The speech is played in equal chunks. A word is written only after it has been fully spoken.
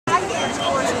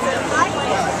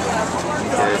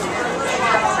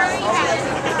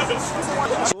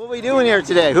we doing here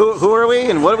today? Who are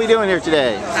we and what are we doing here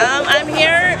today? I'm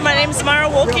here, my name is Mara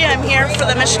Wolke. I'm here for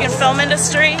the Michigan film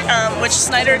industry, which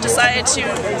Snyder decided to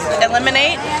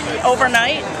eliminate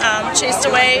overnight. Chased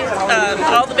away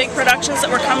all the big productions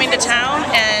that were coming to town,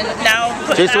 and now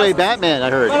chased away Batman, I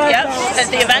heard.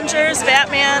 Yep, the Avengers,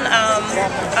 Batman,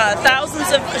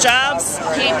 thousands of jobs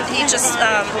he just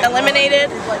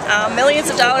eliminated, millions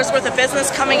of dollars worth of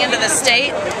business coming into the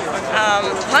state,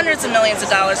 hundreds of millions of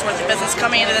dollars worth of business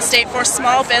coming into the state for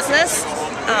small business.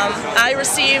 I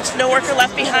received No Worker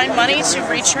Left Behind money to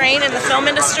retrain in the film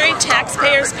industry.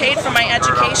 Taxpayers paid for my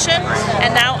education,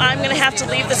 and now I'm going to have to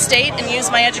leave the state and use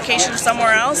my education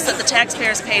somewhere else that the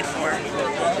taxpayers paid for.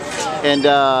 And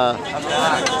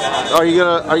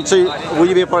will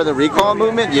you be a part of the recall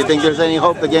movement? Do you think there's any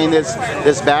hope of getting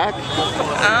this back?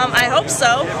 I hope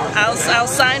so. I'll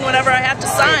sign whatever I have to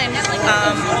sign.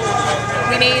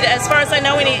 We need, as far as I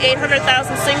know, we need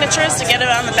 800,000 signatures to get it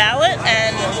on the ballot,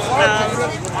 and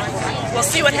we'll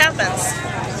see what happens.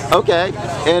 Okay.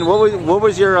 And what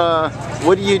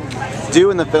do you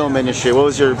do in the film industry? What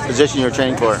was your position you were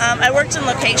training for? I worked in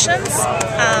locations,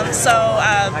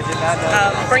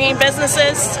 bringing business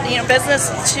to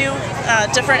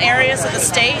different areas of the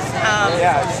state,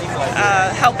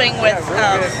 helping with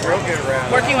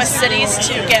working with cities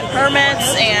to get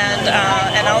permits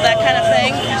and all that kind of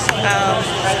thing.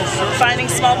 Finding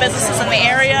small businesses in the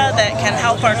area that can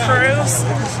help our crews.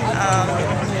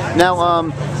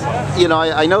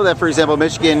 I know that, for example,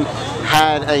 Michigan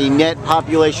had a net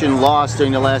population loss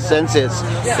during the last census,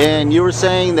 and you were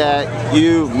saying that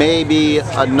you may be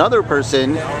another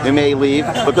person who may leave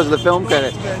because of the film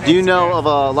credit. Do you know of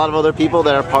a lot of other people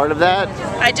that are part of that?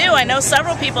 I do. I know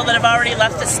several people that have already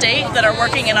left the state that are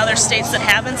working in other states that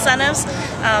have incentives.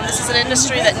 This is an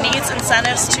industry that needs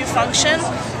incentives to function.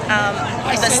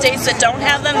 The states that don't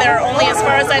have them, there are only, as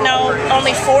far as I know,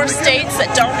 only 4 states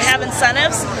that don't have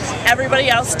incentives. Everybody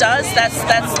else does. That's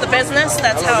the business.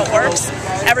 That's how it works.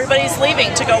 Everybody's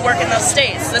leaving to go work in those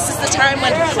states. This is the time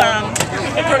when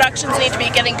productions need to be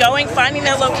getting going, finding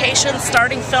their locations,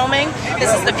 starting filming.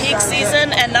 This is the peak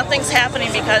season, and nothing's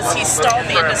happening because he stalled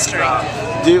the industry.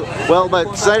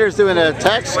 But Snyder's doing a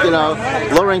tax,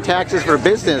 lowering taxes for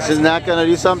business. Isn't that going to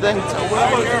do something?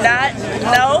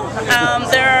 No.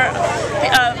 There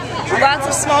are lots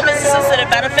of small businesses that have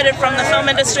benefited from the film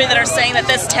industry that are saying that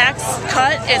this tax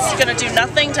cut is going to do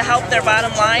nothing to help their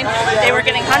bottom line. They were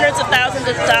getting hundreds of thousands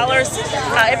of dollars,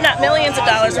 if not millions of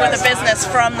dollars worth of business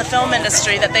from the film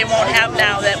industry that they won't have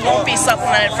now, that won't be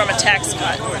supplemented from a tax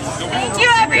cut. Thank you,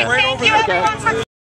 everyone.